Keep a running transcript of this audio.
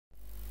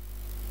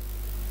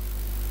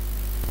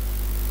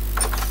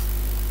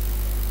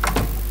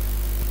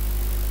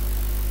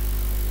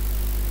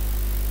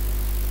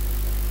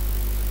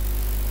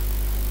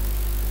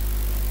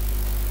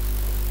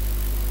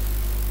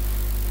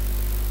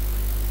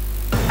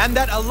and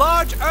that a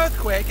large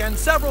earthquake and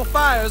several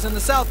fires in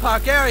the South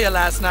Park area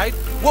last night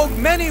woke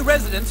many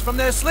residents from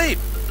their sleep.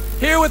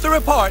 Here with the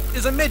report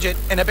is a midget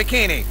in a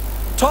bikini.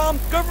 Tom,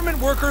 government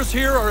workers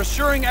here are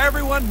assuring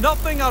everyone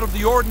nothing out of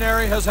the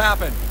ordinary has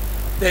happened.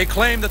 They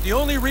claim that the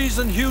only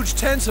reason huge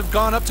tents have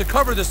gone up to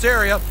cover this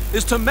area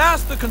is to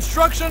mask the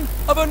construction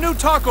of a new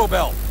Taco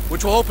Bell,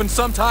 which will open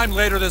sometime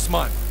later this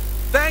month.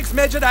 Thanks,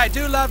 midget, I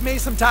do love me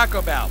some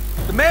Taco Bell.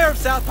 The mayor of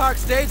South Park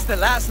states that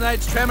last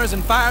night's tremors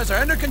and fires are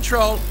under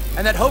control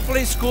and that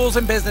hopefully schools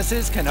and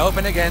businesses can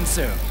open again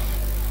soon.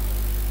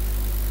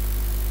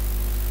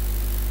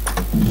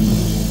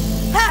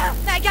 Oh,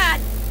 my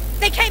God!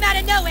 They came out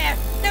of nowhere!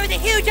 There was a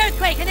huge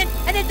earthquake and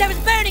then there was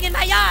burning in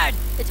my yard!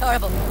 It's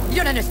horrible. You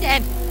don't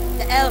understand.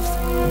 The elves,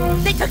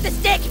 they took the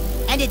stick!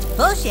 And it's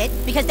bullshit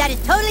because that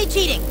is totally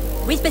cheating.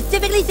 We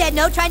specifically said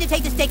no trying to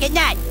take the stick at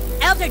night.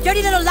 Elves are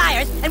dirty little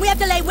liars, and we have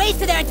to lay waste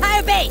to their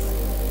entire base!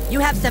 You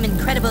have some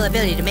incredible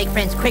ability to make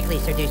friends quickly,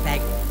 Sir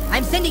Douchebag.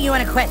 I'm sending you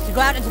on a quest to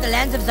go out into the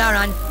lands of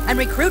Zaron and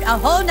recruit a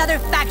whole nother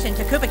faction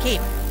to Koopa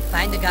Keep.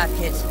 Find the Goth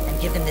kids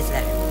and give them this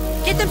letter.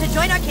 Get them to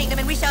join our kingdom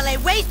and we shall lay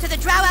waste to the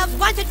Drow Elves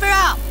once and for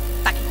all!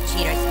 Fucking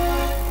cheaters.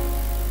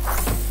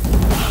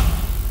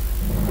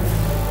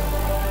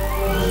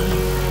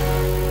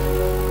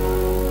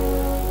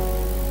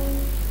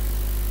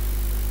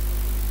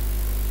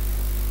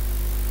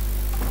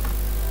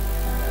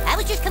 I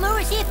was just come over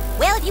to see if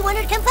you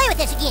wanted to come play with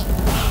us again.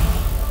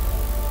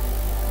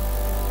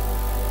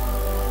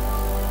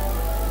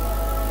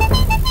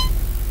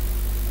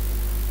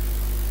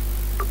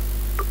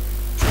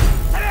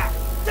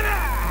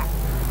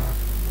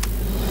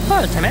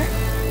 Hello, Timmer.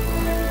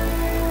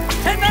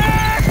 Timmer!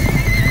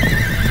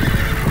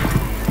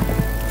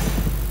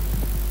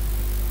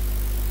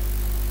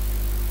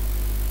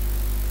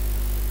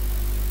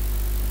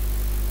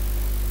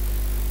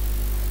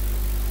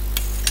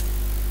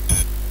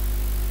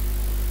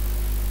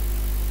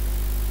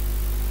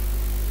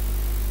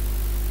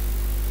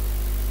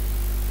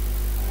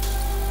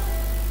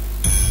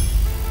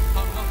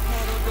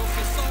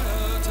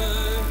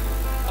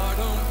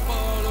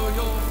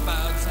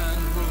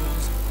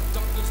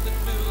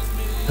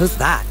 Who's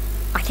that?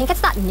 I think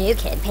it's that new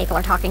kid people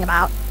are talking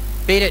about.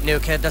 Beat it, new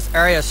kid. This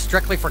area is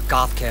strictly for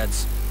goth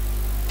kids.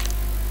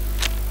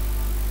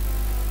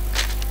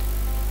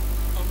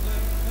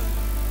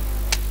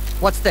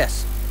 What's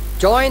this?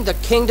 Join the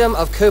Kingdom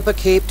of Koopa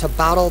Keep to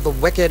battle the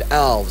wicked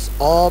elves.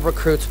 All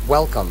recruits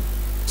welcome.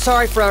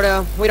 Sorry,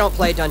 Frodo. We don't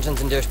play Dungeons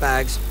and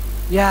Douchebags.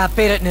 Yeah,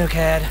 beat it, new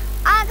kid.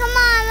 Oh, come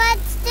on,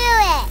 let's do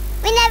it.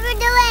 We never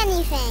do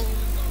anything.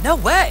 No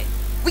way!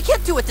 We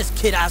can't do what this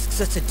kid asks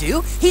us to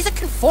do. He's a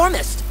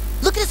conformist.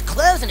 Look at his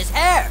clothes and his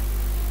hair.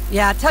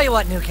 Yeah, tell you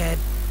what, new kid.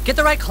 Get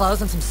the right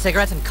clothes and some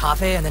cigarettes and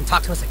coffee, and then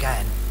talk to us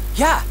again.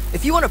 Yeah,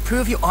 if you want to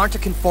prove you aren't a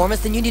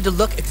conformist, then you need to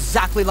look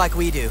exactly like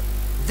we do.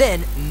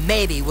 Then,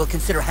 maybe we'll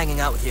consider hanging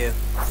out with you.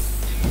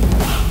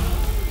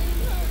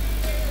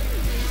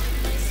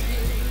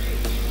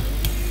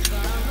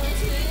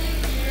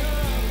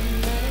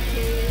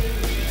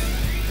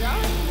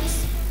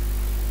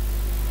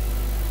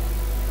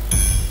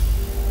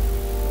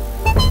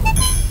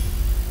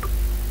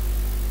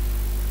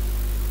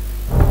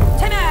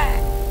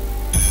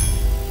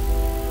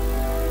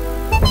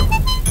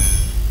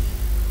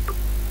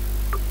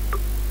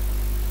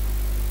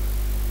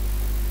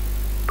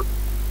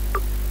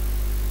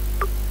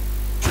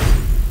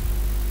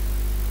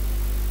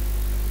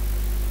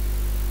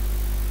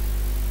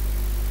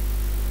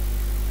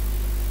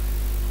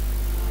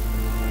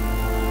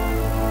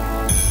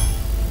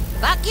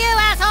 Fuck you,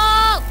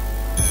 asshole!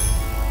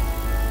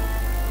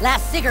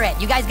 Last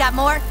cigarette. You guys got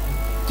more?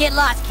 Get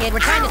lost, kid. We're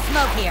trying to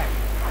smoke here.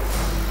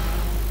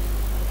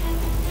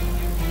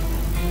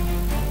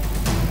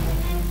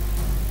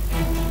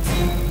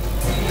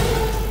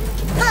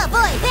 Oh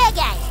boy, bad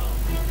guys.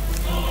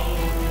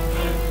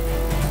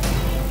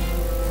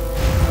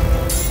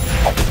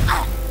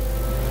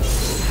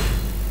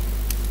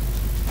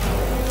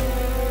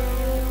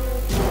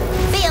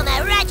 Feel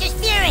my righteous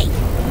fury.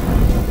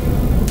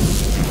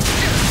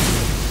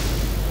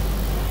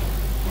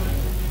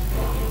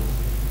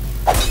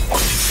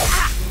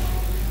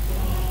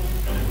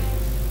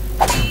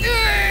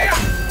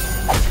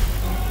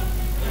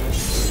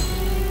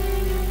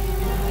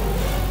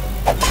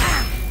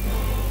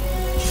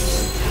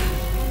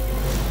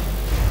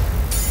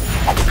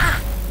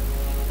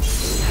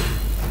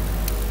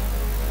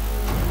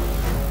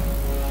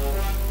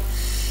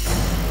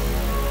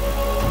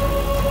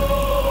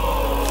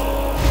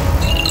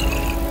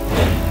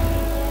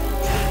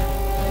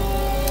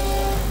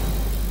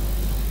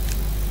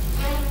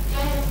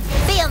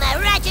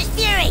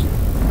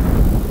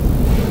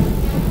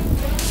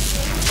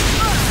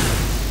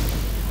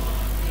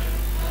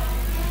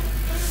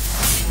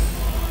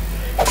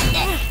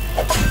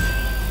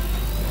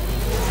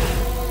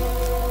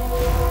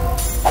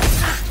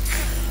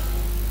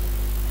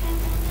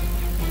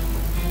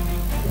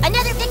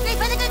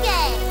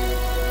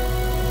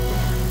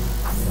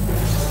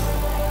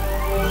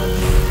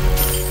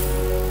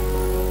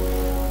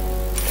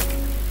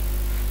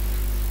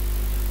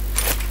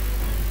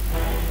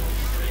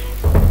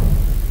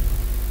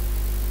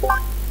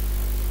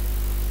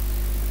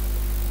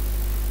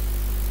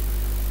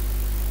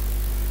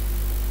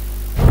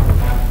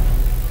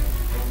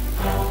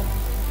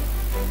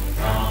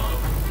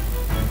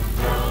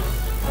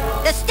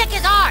 The stick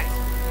is ours!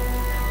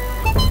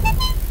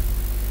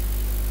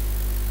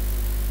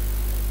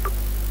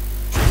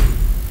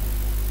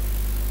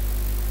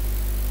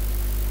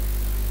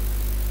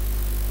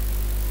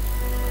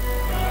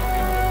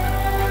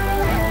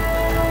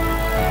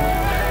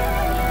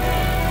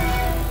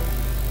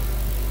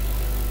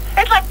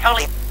 It's like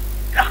totally...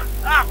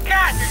 Oh,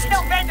 God, there's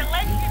no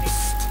ventilation.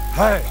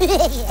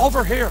 Hey,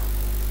 over here.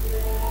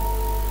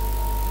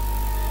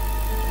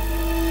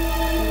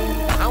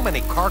 How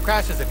many car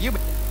crashes have you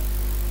been?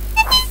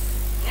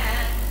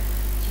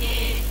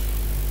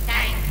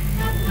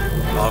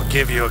 I'll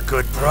give you a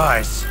good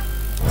price.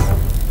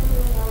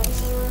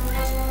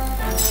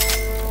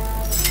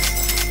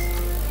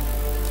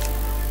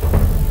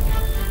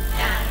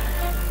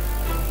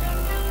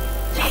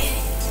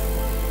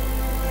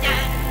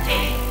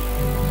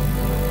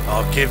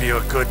 I'll give you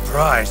a good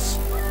price.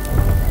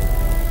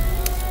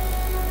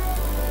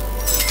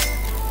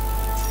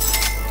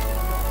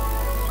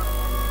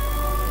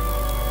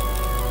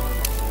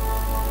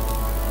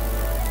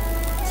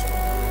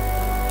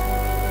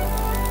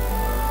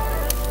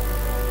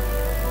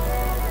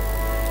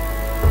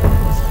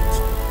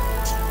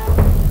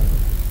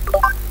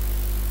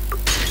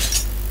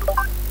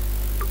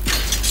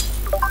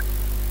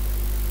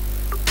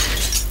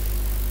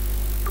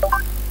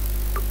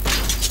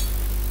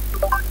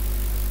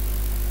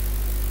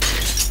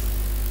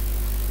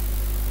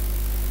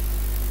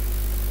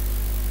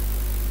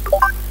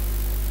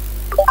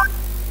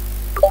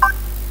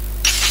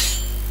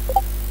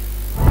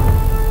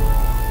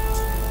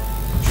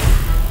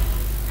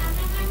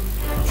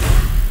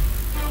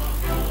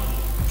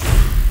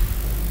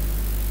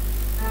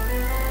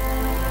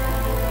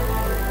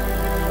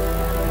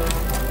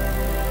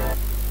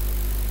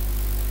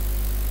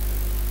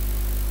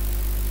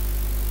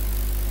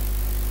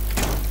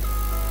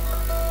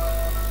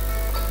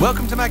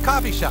 Welcome to my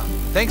coffee shop.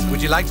 Thanks.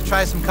 Would you like to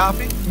try some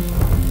coffee?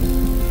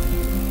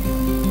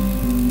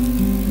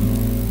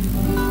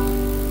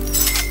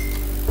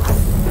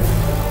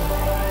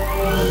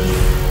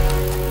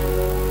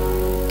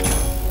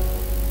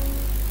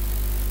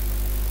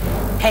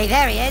 Hey,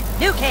 there he is.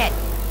 New kid.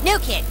 New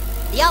kid.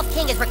 The Elf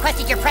King has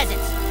requested your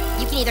presence.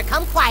 You can either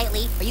come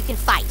quietly or you can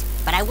fight.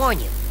 But I warn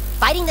you,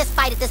 fighting this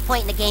fight at this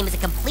point in the game is a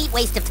complete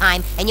waste of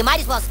time, and you might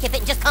as well skip it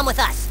and just come with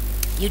us.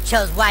 You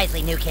chose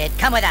wisely, new kid.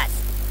 Come with us.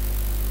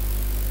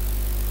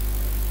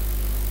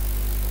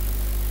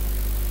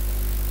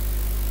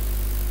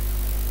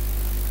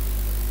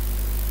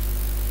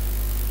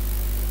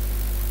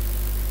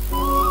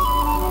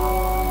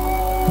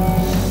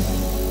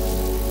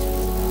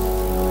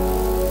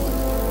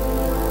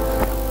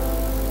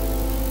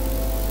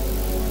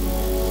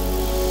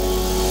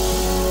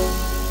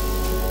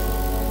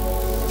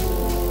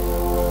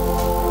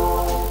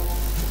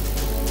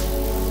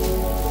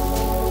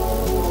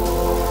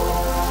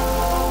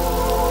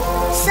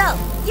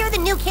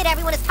 Kid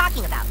everyone is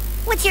talking about.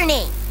 What's your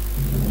name?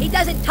 He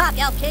doesn't talk,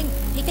 Elf King.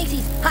 He thinks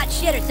he's hot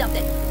shit or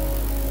something.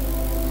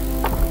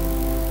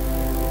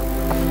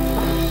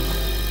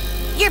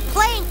 You're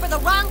playing for the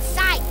wrong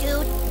side,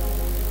 dude.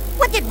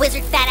 What did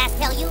Wizard Fat Ass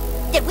tell you?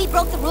 That we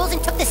broke the rules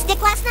and took the stick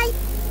last night?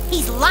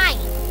 He's lying.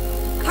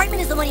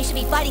 Hartman is the one he should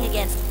be fighting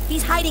against.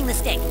 He's hiding the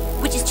stick,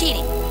 which is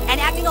cheating, and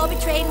acting all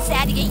betrayed and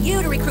sad to get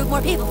you to recruit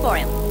more people for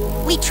him.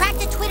 We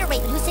tracked a Twitter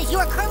raven who says you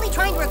are currently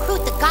trying to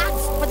recruit the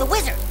Goths for the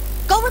Wizard.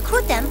 Go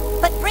recruit them,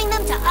 but bring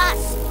them to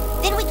us.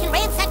 Then we can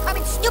ransack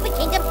Hartman's stupid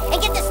kingdom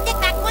and get the stick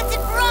back once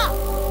and for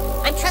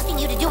all. I'm trusting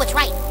you to do what's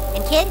right.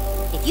 And kid,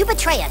 if you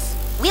betray us,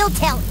 we'll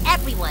tell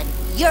everyone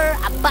you're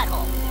a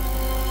butthole.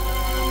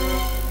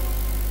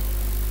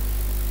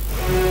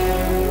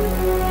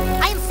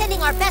 I am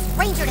sending our best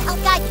ranger to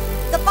help guide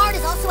you. The bard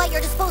is also at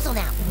your disposal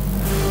now.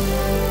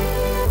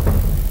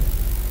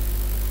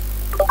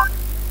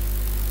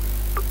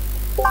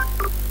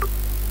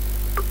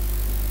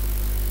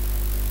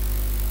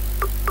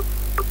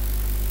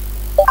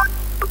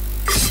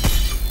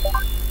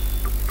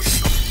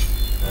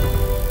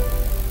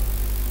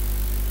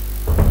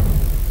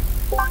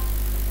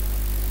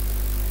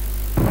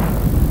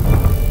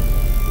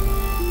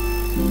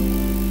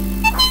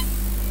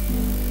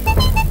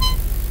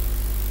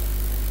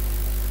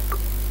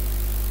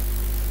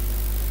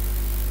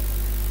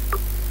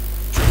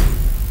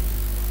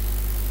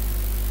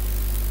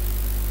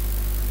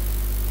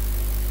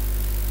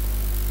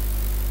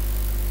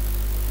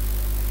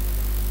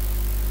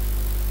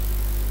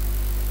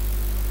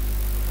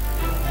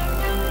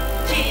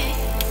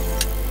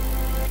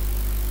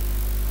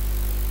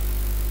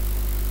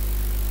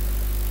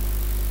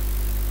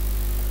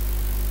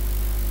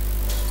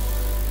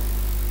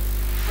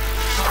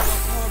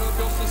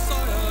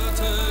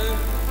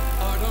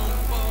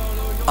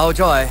 Oh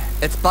joy,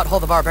 it's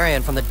Butthole the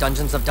Barbarian from the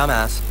Dungeons of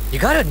Dumbass. You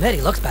gotta admit,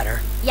 he looks better.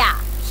 Yeah,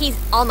 he's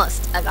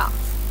almost a goth.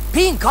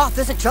 Being goth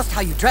isn't just how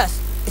you dress,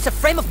 it's a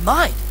frame of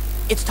mind.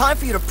 It's time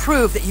for you to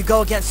prove that you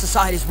go against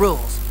society's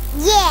rules.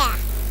 Yeah.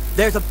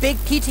 There's a big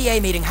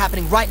PTA meeting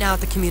happening right now at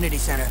the community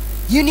center.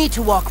 You need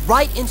to walk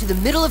right into the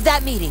middle of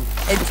that meeting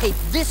and tape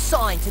this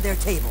sign to their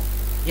table.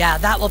 Yeah,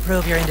 that will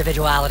prove your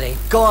individuality.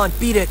 Go on,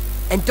 beat it.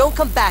 And don't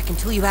come back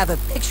until you have a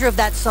picture of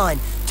that sign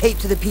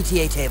taped to the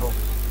PTA table.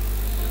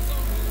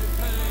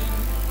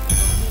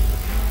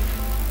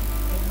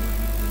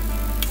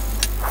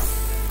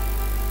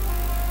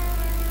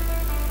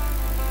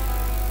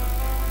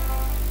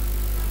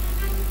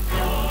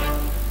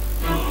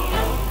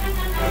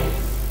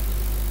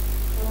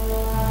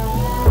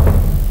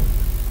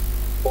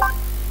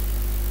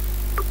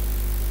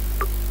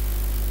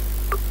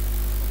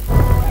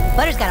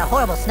 Butter's got a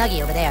horrible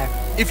snuggie over there.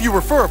 If you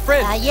refer a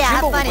friend, Yeah,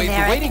 have Jimbo will fun in waive there.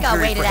 the I waiting think I'll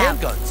period wait for it out.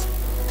 handguns.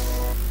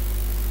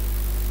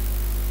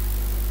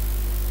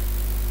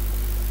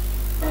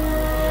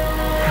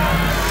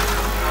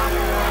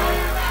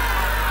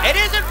 It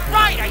isn't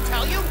right, I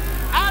tell you!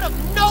 Out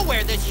of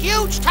nowhere, this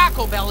huge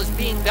Taco Bell is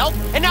being built,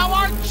 and now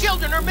our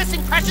children are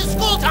missing precious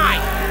school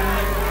time!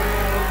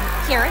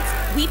 Parents,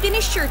 we've been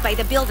assured by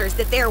the builders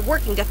that they are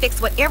working to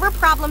fix whatever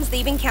problems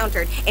they've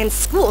encountered, and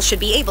school should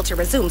be able to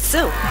resume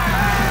soon.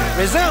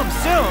 Resume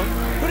soon?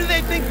 Who do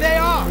they think they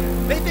are?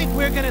 They think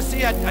we're gonna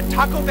see a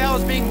Taco Bell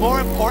as being more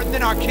important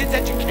than our kids'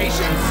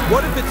 educations?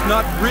 What if it's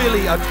not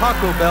really a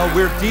Taco Bell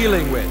we're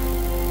dealing with?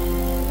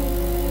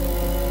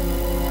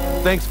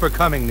 Thanks for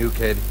coming, new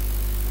kid.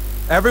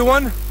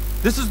 Everyone,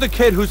 this is the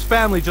kid whose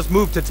family just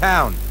moved to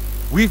town.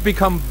 We've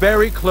become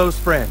very close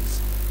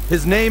friends.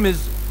 His name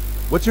is...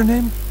 What's your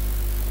name?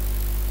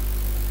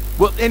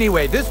 Well,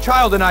 anyway, this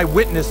child and I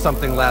witnessed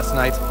something last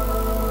night,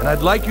 and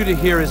I'd like you to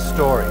hear his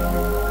story.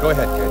 Go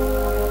ahead, kid.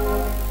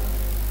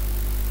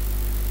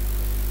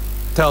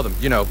 Tell them,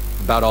 you know,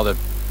 about all the...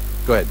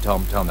 Go ahead, tell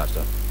them that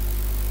stuff.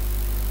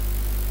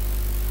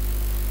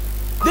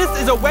 This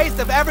is a waste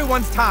of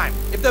everyone's time.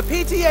 If the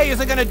PTA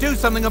isn't gonna do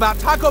something about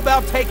Taco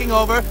Bell taking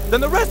over, then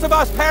the rest of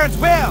us parents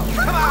will!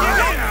 Come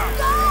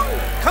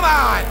on! Come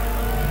on!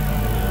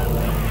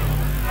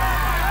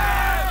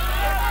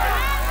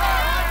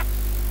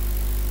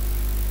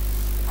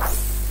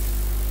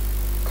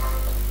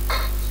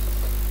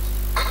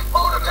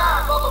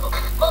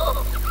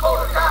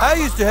 I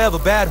used to have a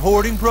bad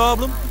hoarding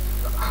problem.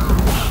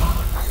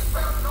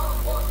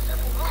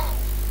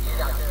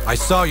 I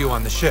saw you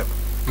on the ship.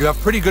 You have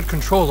pretty good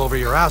control over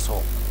your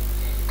asshole.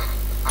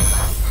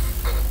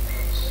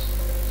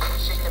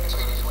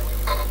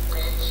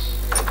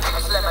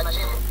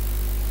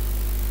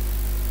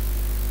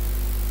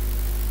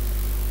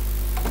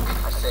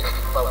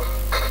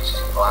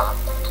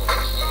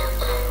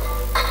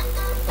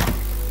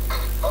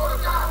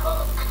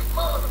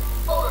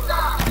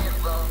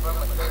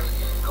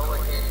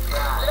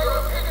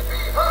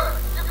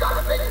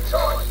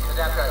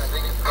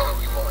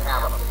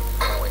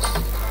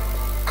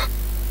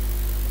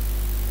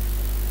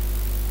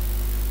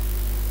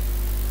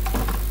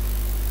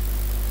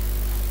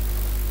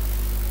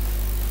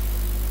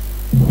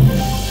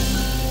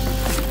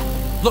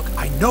 Look,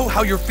 I know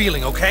how you're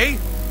feeling, okay?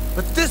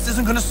 But this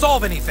isn't gonna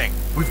solve anything.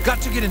 We've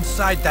got to get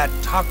inside that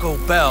Taco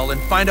Bell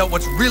and find out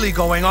what's really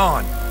going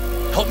on.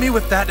 Help me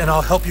with that and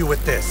I'll help you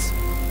with this.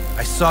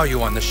 I saw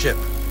you on the ship.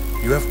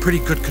 You have pretty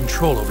good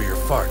control over your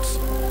farts.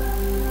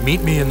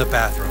 Meet me in the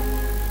bathroom.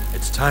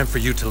 It's time for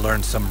you to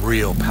learn some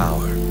real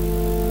power.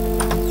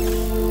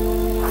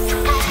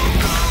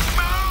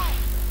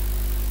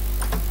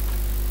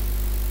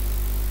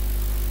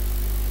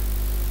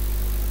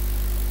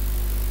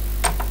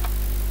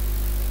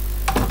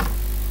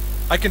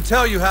 I can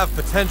tell you have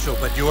potential,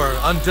 but you are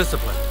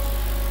undisciplined.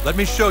 Let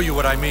me show you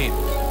what I mean.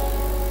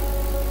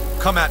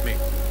 Come at me.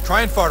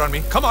 Try and fart on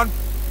me. Come on.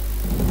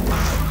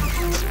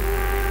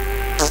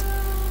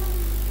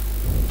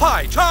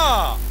 Hi,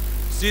 cha!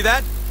 See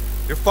that?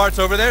 Your fart's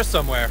over there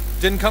somewhere.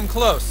 Didn't come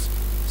close.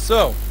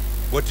 So,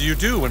 what do you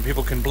do when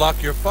people can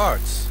block your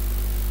farts?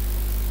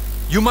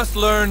 You must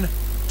learn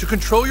to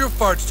control your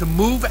farts to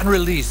move and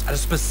release at a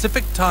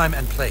specific time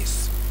and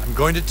place. I'm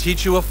going to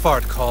teach you a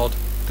fart called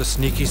the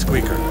sneaky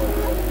squeaker.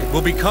 It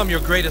will become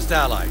your greatest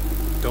ally.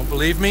 Don't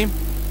believe me?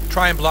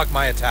 Try and block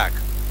my attack.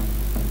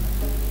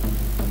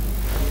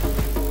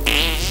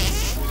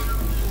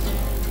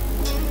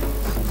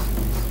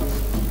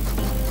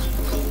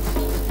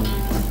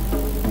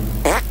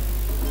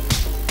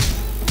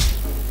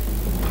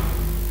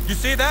 You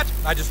see that?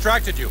 I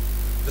distracted you.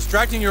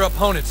 Distracting your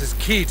opponents is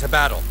key to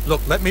battle.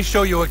 Look, let me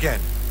show you again.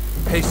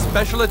 Pay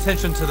special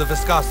attention to the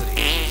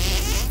viscosity.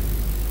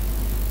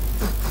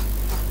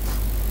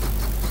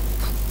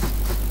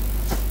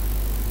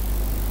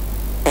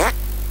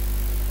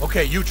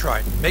 Okay, you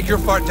try. Make your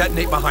fart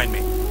detonate behind me.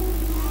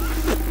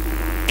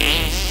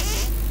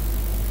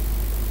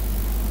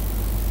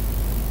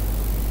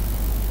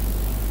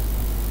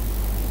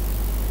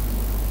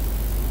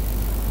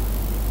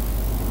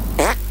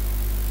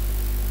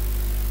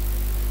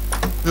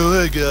 Oh,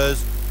 hey,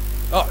 guys.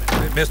 Oh,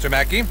 Mr.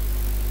 Mackey.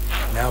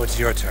 Now it's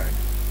your turn.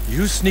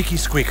 Use Sneaky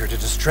Squeaker to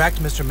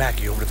distract Mr.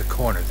 Mackey over to the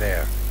corner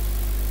there.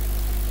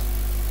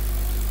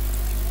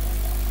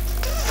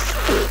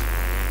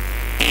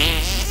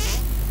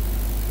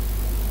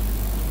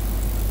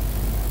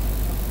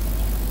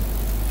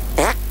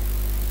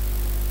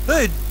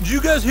 Hey, did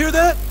you guys hear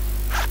that?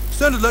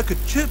 Sounded like a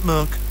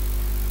chipmunk.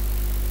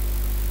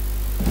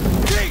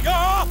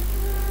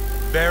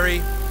 Very,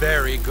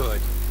 very good.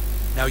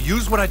 Now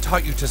use what I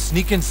taught you to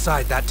sneak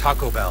inside that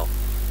Taco Bell.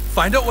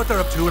 Find out what they're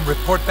up to and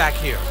report back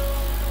here.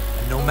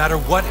 And no matter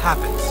what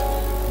happens,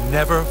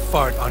 never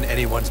fart on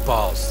anyone's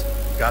balls.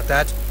 Got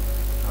that?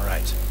 All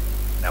right.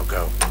 Now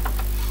go.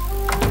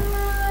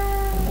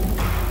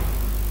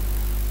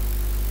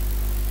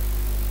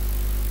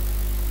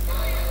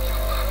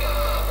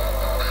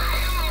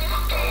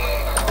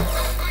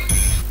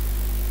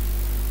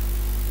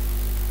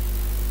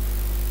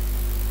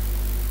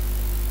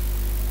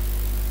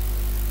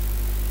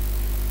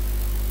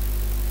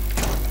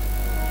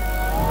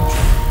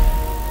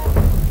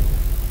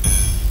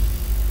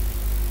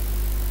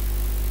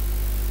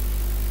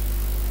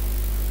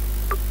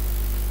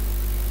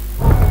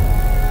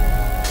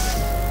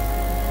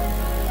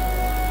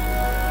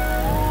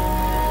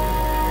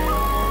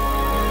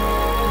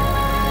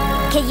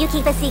 Can you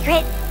keep a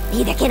secret?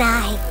 Neither can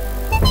I.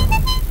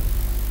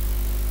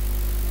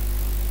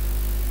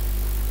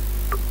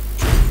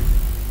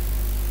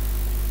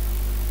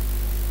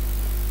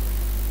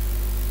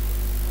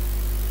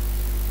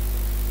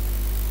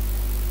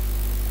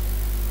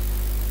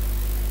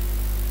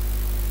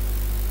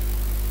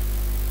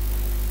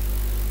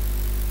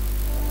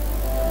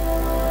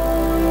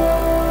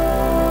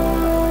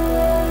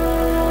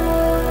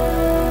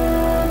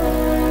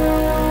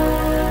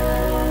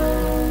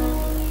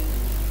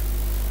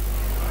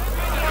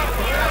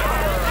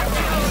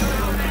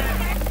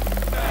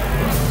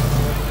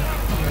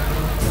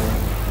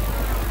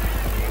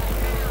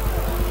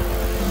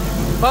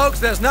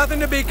 Folks, there's nothing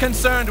to be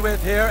concerned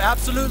with here.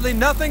 Absolutely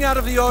nothing out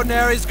of the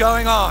ordinary is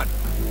going on.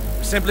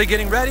 We're simply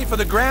getting ready for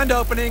the grand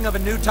opening of a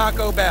new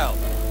Taco Bell.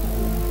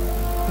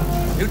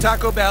 New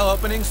Taco Bell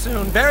opening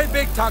soon. Very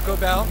big Taco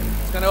Bell.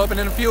 It's going to open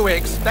in a few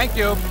weeks. Thank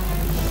you.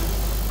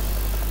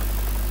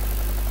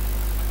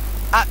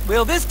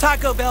 Will this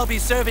Taco Bell be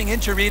serving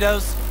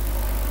enchiladas?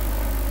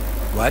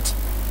 What?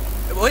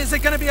 Well, is it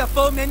going to be a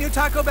full menu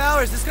Taco Bell,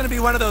 or is this going to be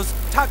one of those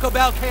Taco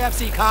Bell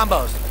KFC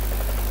combos?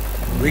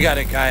 We got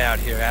a guy out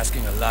here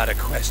asking a lot of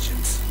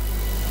questions.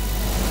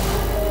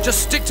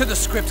 Just stick to the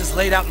script as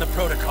laid out in the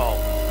protocol.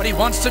 But he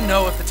wants to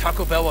know if the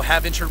Taco Bell will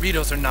have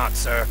enchiladas or not,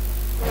 sir.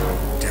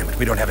 Damn it,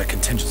 we don't have a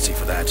contingency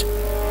for that.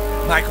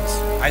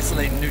 Michaels,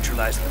 isolate and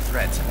neutralize the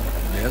threat.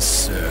 Yes,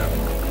 sir.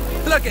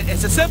 Look,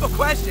 it's a simple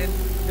question.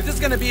 If this is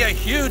going to be a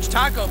huge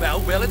Taco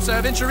Bell, will it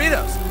serve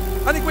enchiladas?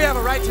 I think we have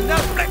a right to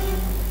know.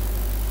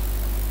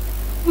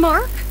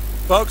 Mark?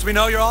 Folks, we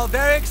know you're all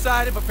very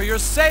excited, but for your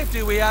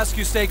safety, we ask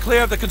you stay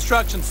clear of the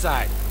construction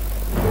site.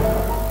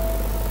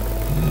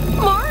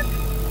 Mark?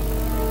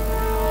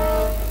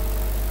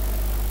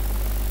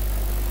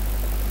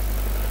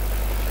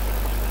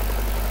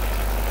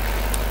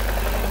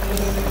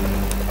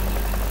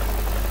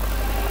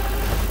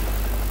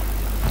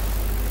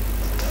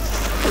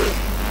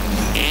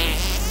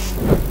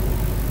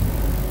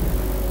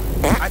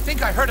 I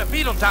think I heard a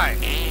beetle die.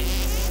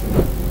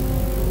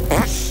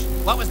 Shh,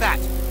 what was that?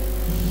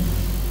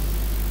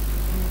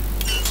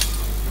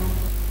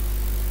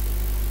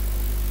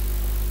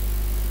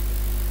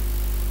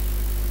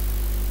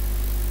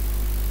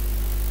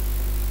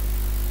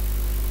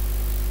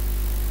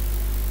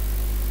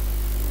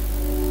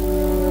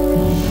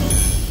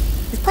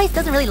 This place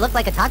doesn't really look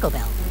like a Taco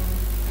Bell.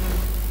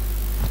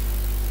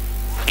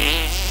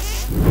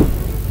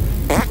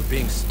 We're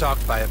being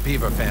stalked by a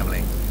beaver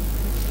family.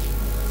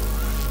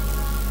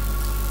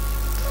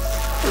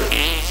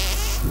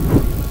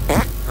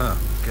 Huh.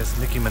 Guess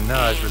Nicki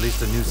Minaj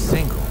released a new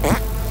single.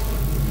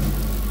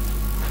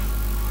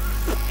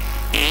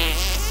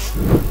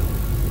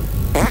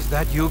 Is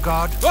that you,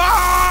 God?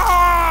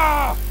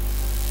 Ah!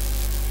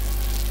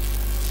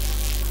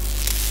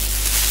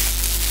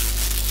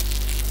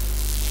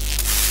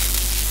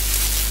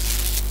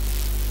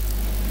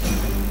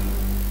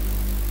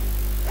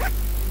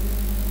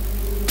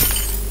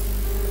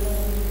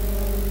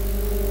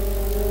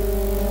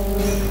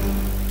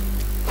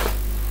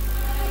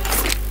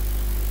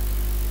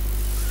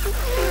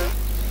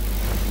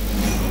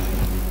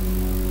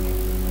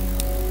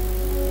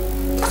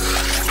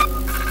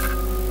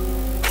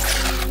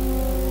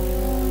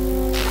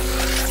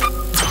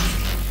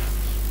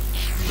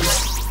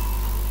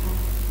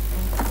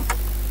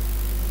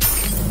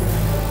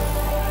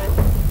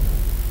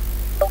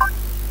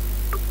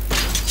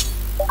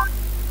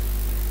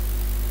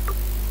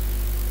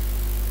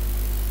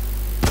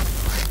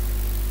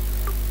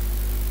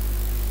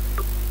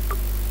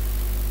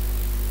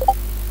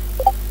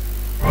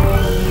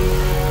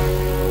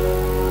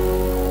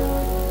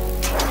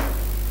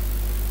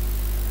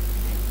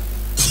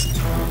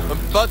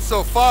 But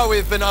so far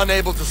we've been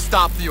unable to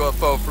stop the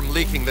UFO from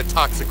leaking the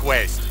toxic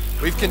waste.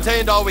 We've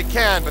contained all we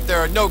can, but there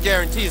are no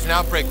guarantees an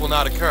outbreak will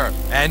not occur.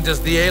 And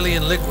does the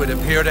alien liquid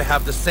appear to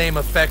have the same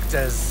effect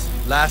as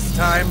last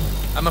time?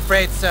 I'm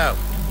afraid so.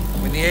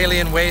 When the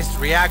alien waste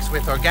reacts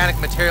with organic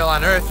material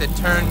on Earth, it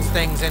turns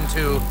things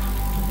into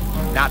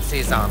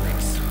Nazi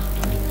zombies.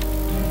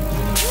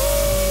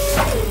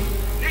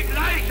 Die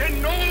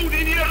gleichen Not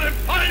in ihrem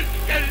Volk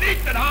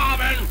gelitten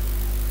haben!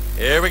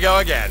 Here we go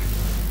again.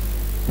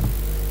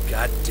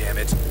 God damn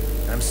it.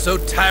 I'm so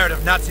tired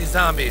of Nazi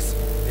zombies.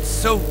 It's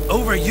so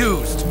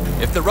overused.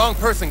 If the wrong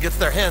person gets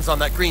their hands on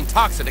that green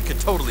toxin, it could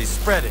totally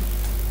spread it.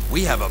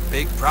 We have a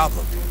big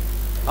problem.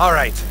 All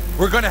right,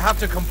 we're gonna have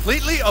to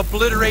completely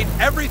obliterate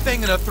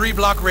everything in a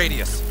 3-block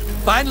radius.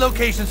 Find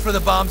locations for the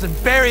bombs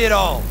and bury it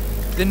all.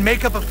 Then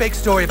make up a fake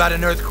story about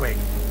an earthquake.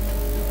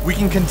 We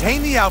can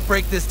contain the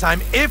outbreak this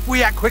time if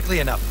we act quickly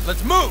enough.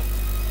 Let's move!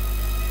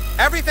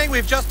 Everything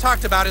we've just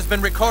talked about has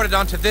been recorded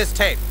onto this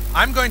tape.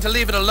 I'm going to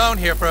leave it alone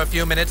here for a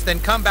few minutes, then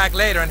come back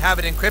later and have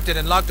it encrypted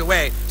and locked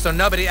away so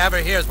nobody ever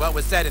hears what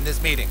was said in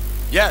this meeting.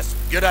 Yes,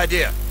 good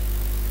idea.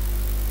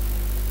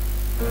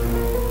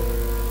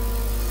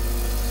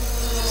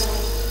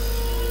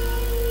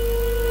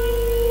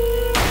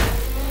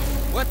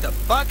 What the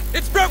fuck?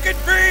 It's broken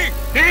free!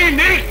 Die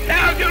nicht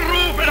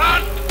hergerufen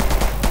hat!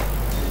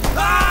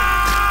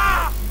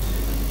 Ah!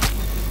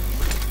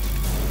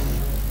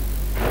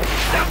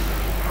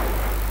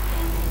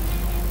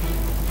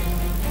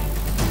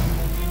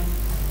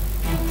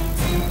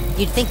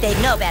 You'd think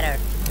they'd know better.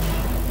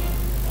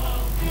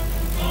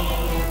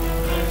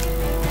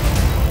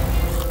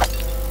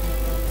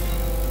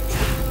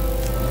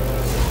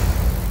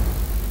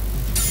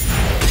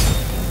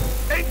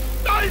 Ich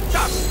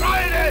stolzer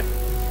Freude!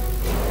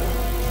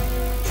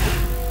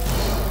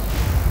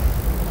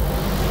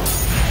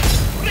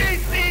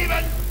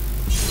 Friedlieben!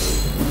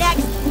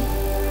 Next!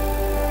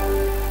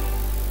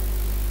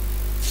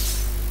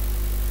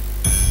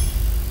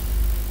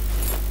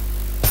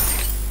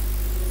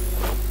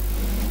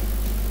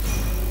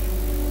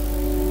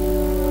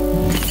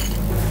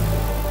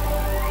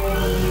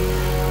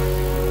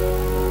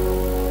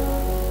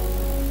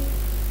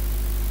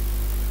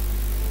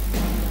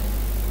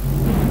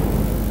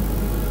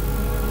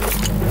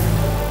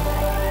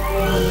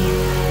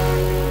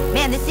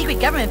 Man, this secret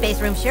government base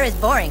room sure is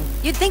boring.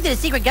 You'd think that a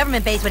secret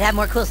government base would have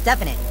more cool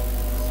stuff in it.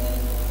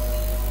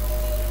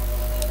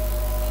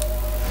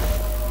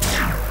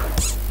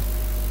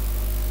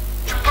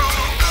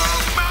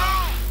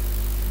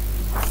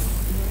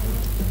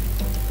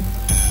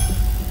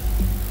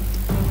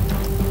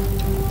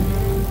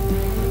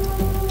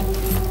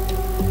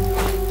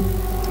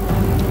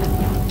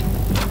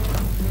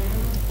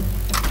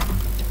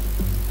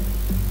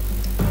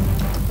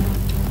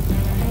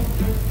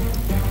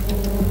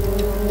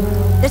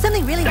 There's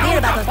something really weird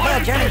about those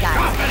pale German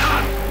guys.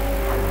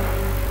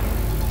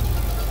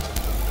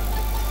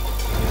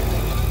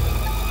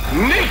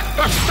 Nicht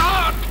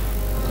verstanden!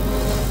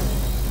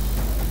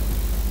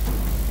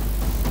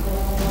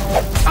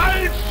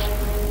 Falsch!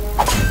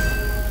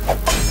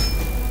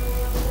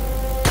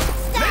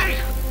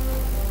 Nicht!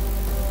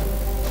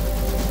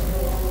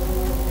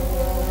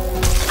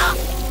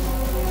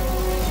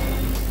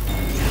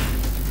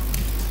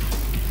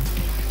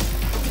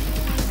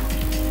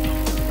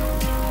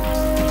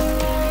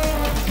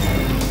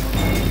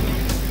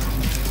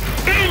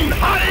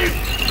 Inhalt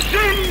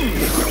Sinn!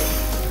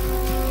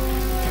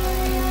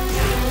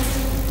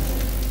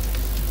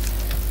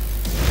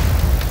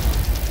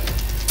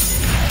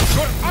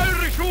 Für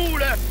eure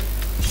Schule!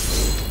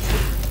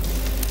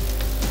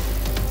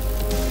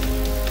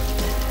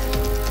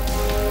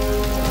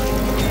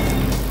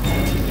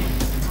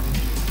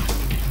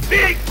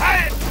 Weg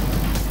ein!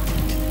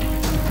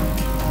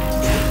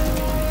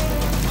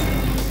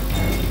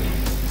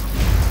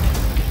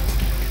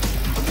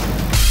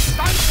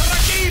 Dankere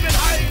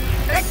Gegebenheit!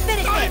 Let's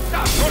finish this!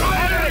 Stolzer für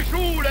eure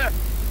Schule!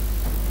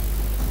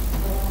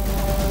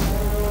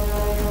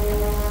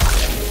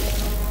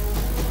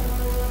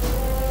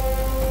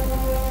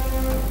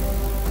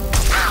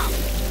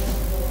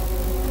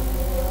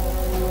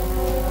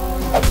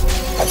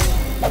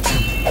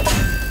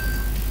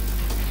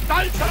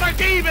 Stolzere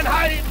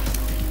Gegebenheit!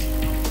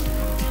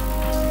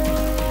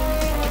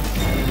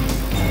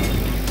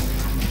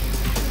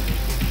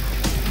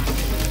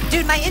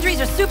 Dude, my injuries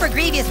are super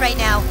grievous right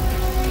now.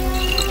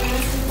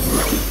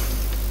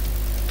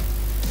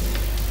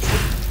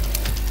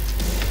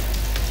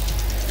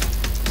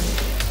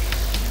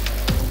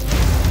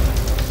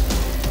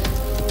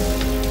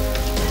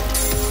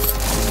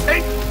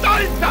 In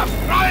stolzer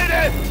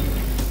Freude!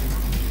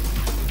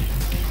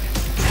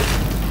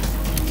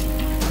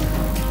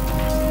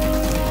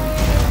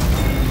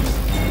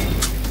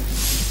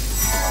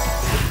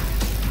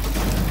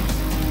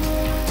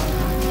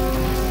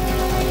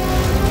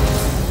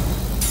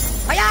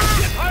 Feuer!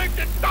 Ihr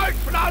solltet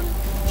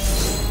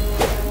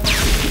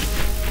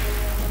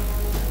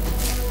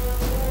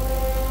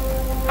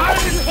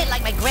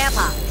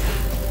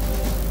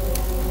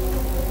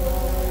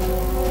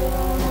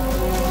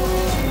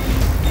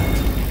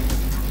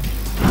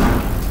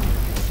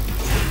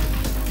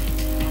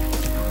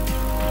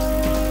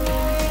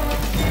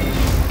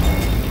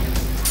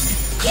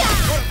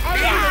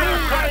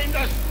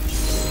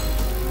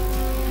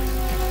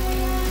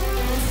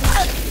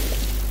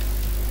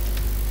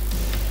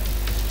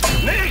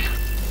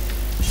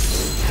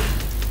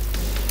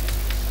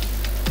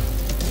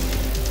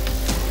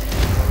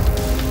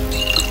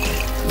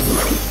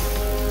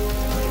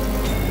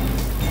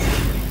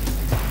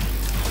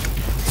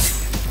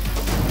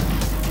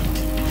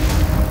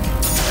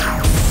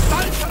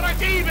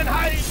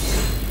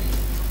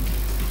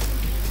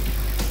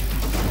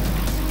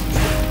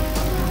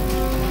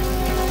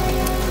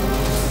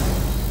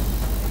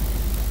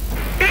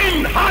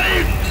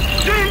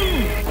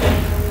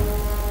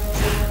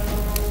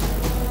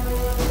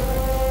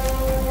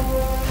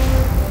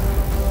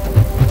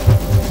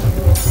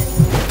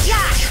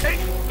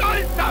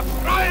Stolzer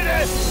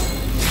Freude!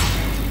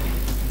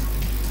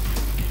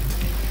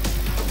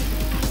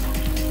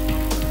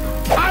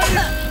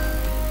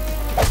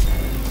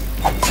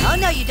 Oh,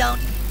 no, you don't.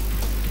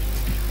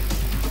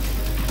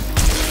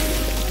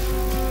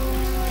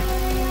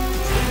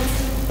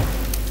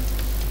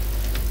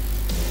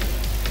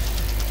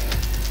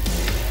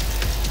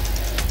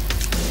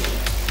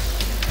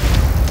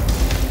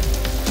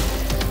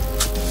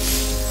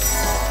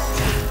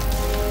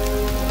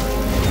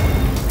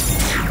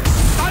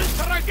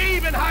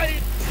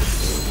 Gegebenheit!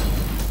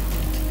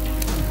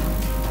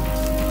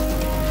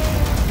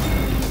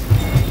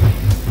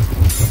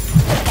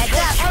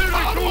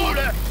 Eure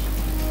Schule!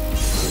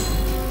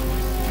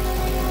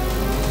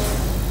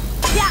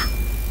 Ja!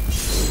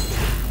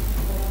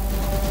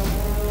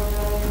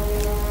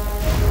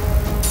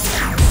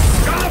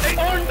 Gott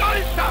und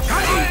Deutscher!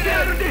 Kein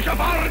irdischer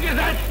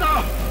Vorgesetzter!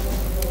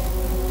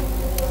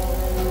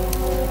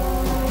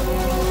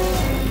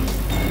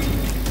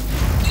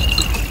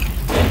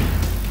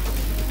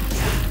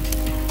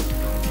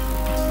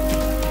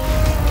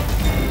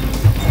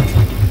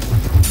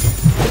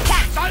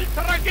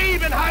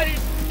 Gegebenheit!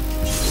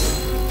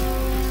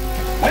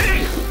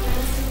 Hey!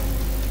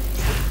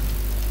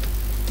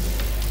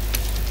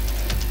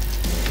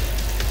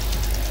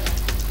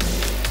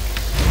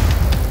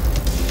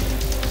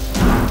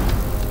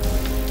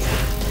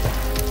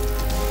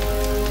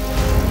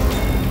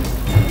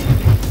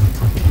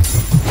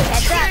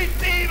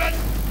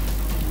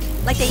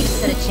 Like they even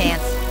stood a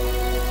chance.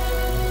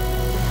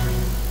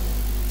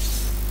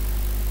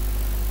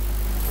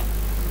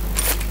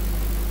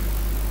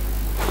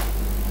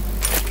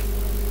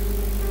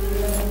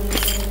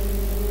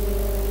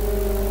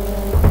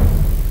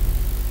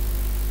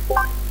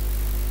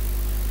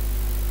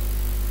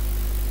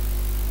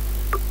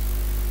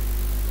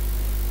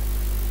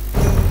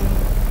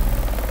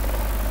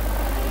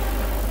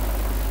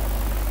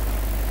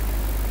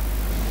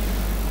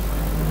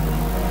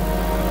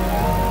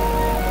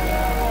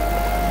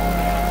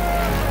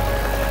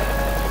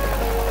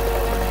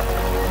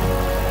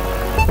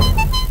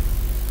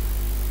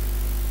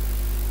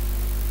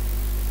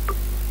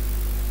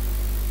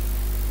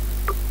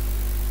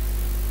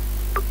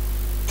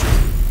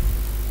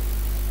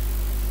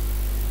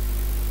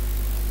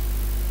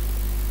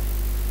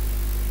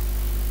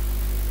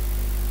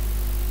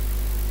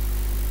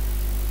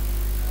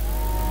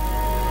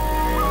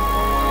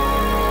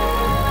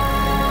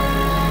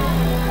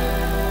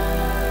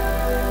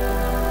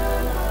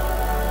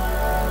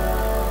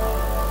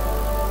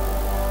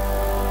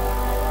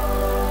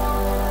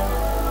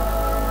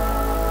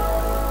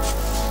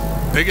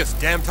 Biggest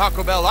damn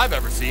Taco Bell I've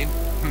ever seen.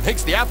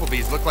 Makes the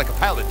Applebee's look like a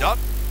pile of duck.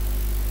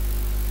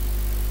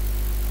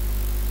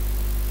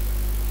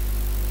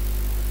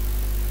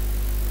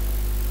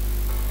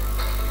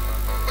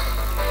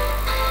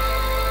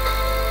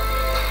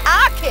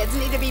 Our kids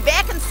need to be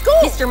back in school.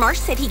 Mr. Marsh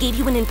said he gave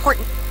you an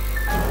important...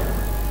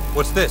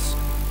 What's this?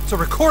 It's a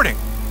recording.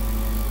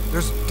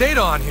 There's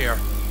data on here.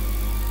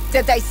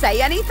 Did they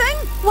say anything?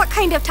 What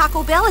kind of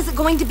Taco Bell is it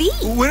going to be?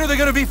 When are they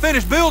going to be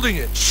finished building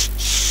it? Shh,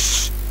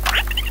 shh.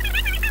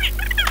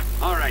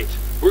 All right,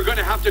 we're going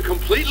to have to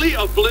completely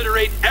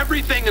obliterate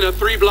everything in a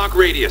 3-block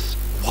radius.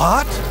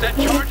 What? Set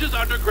charges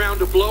underground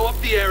to blow up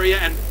the area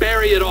and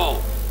bury it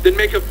all. Then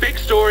make a big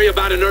story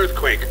about an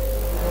earthquake.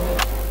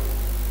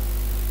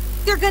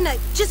 They're gonna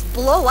just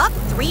blow up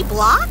 3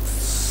 blocks?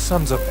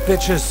 Sons of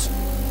bitches.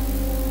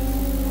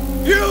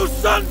 You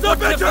sons of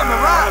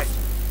bitches!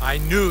 I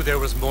knew there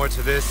was more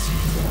to this.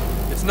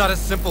 It's not a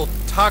simple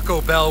Taco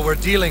Bell we're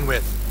dealing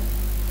with.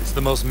 It's the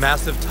most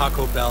massive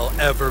Taco Bell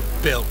ever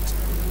built.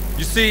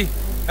 You see,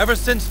 ever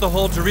since the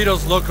whole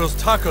Doritos Locos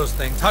Tacos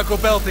thing, Taco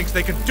Bell thinks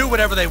they can do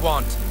whatever they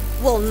want.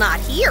 Well, not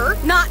here.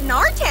 Not in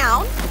our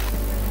town.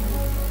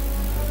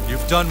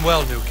 You've done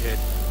well, new kid.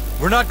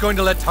 We're not going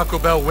to let Taco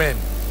Bell win.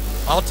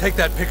 I'll take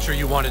that picture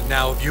you wanted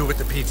now of you with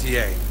the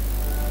PTA.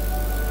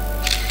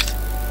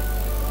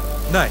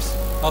 Nice.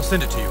 I'll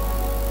send it to you.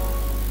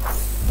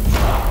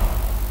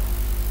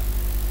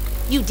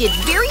 You did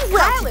very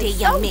well today,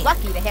 young man.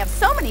 Lucky to have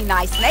so many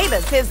nice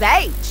neighbors his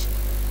age.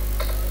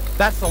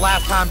 That's the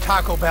last time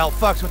Taco Bell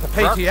fucks with the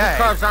PTA. Just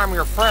because I'm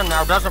your friend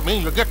now doesn't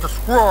mean you get to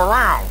screw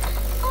around.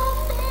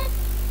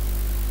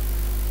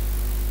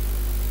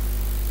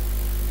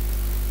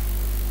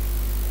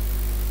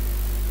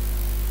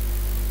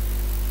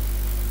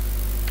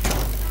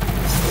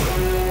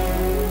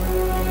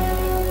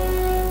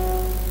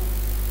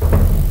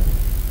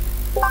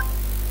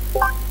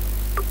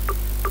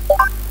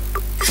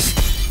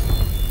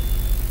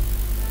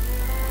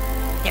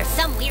 There's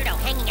some weirdo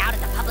hanging out in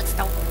the public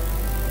store.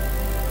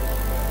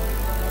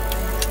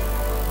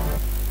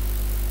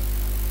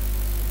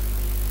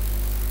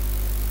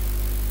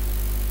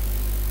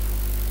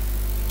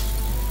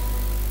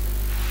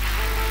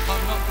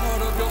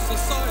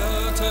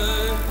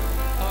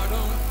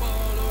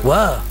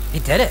 Whoa, he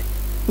did it.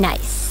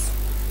 Nice.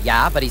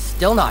 Yeah, but he's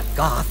still not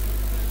Goth.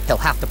 He'll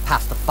have to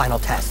pass the final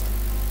test.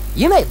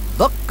 You may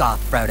look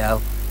Goth,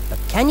 Frodo, but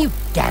can you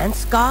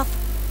dance Goth?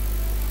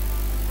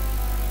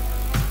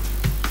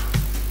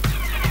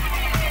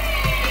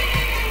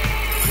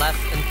 Less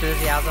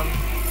enthusiasm?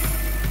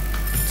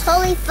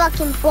 Totally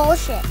fucking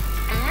bullshit.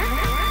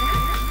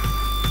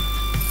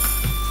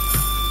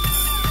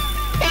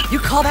 You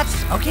call that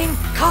smoking?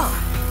 God.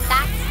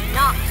 That's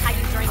not how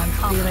you drink I'm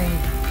coffee. feeling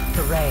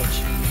the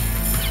rage.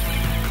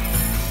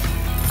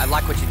 I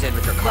like what you did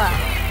with your coffee.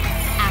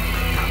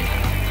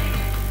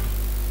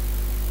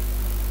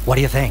 What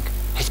do you think?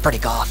 He's pretty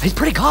Goth. He's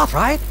pretty Goth,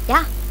 right?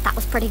 Yeah, that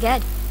was pretty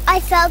good. I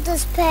felt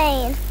his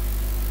pain.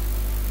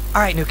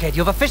 All right, new kid,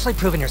 you've officially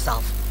proven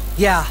yourself.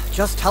 Yeah,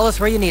 just tell us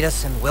where you need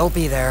us and we'll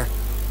be there.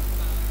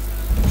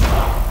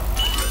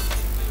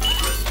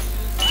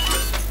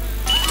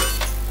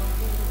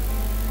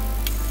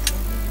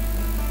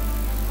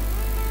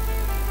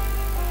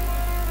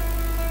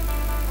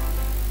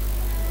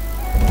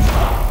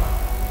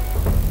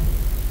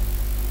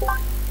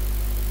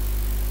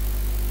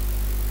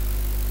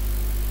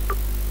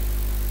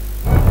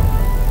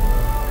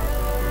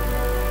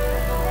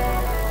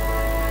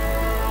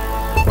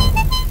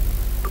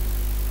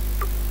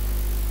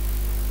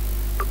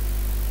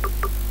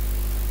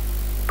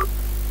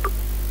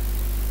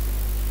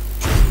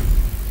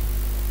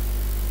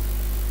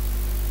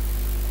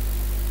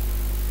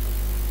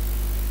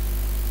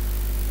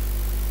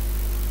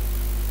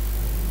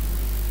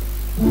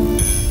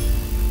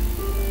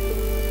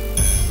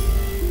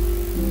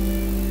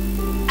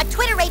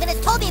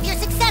 Told me of your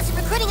success in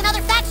recruiting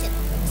another faction.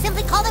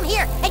 Simply call them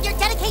here, and your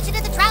dedication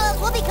to the Drow Elves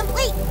will be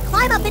complete.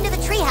 Climb up into the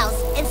treehouse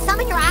and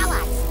summon your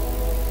allies.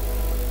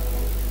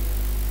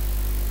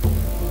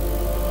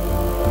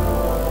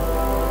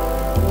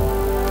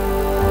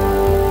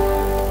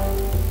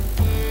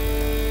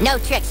 No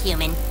tricks,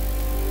 human.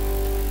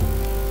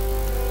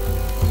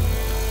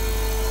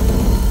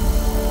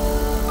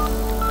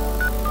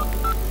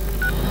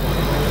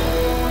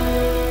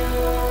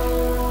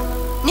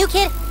 New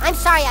kid, I'm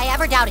sorry I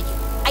ever doubted you.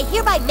 I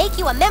hereby make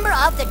you a member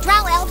of the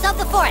Drow Elves of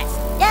the Forest.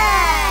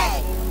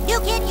 Yay! New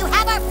kid, you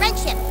have our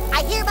friendship.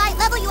 I hereby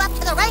level you up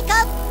to the rank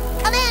of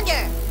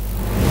Commander.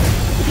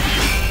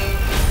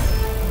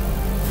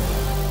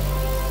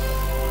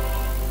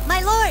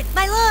 My lord!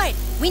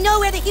 We know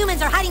where the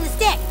humans are hiding the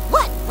stick.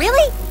 What,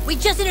 really? We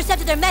just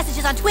intercepted their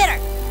messages on Twitter.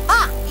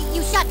 Ah,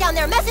 you shot down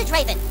their message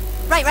raven.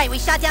 Right, we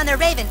shot down their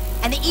raven,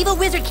 and the evil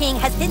Wizard King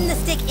has hidden the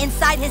stick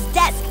inside his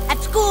desk at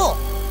school.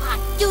 Ah,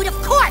 dude, of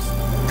course!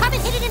 Carmen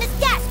hid it in his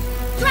desk!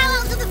 Drow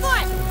Elves of the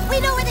Forest! We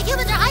know where the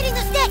humans are hiding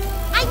the stick!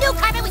 I knew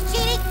Carmen was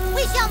cheating!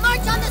 We shall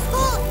march on the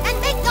school and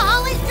make the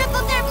hallways drip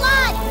of their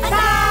blood!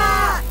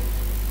 Huzzah!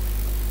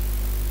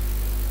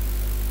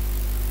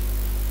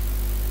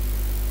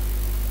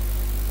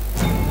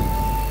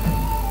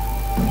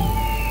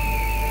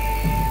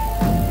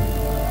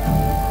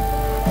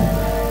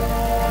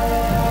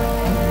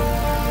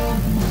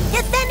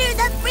 Defenders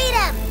of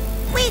freedom!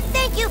 We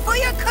thank you for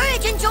your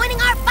courage in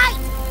joining our fight!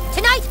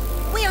 Tonight,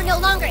 we are no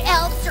longer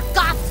elves or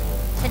goths.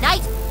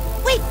 Tonight,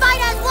 we fight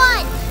as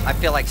one! I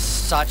feel like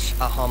such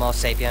a homo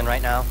sapien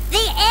right now.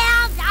 The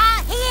elves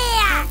are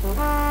here!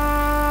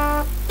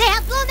 They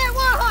have blown their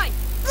war horn!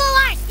 Blow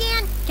ours,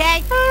 Stan!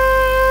 Okay.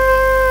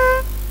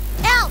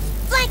 Elves,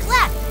 flank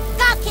left!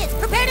 Goth kids,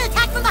 prepare to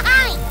attack from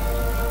behind!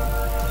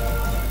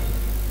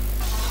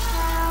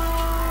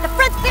 The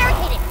front's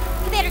barricaded!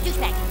 Commander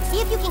Douchebag, see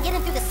if you can get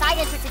in through the side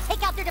entrance and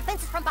take out their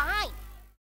defenses from behind!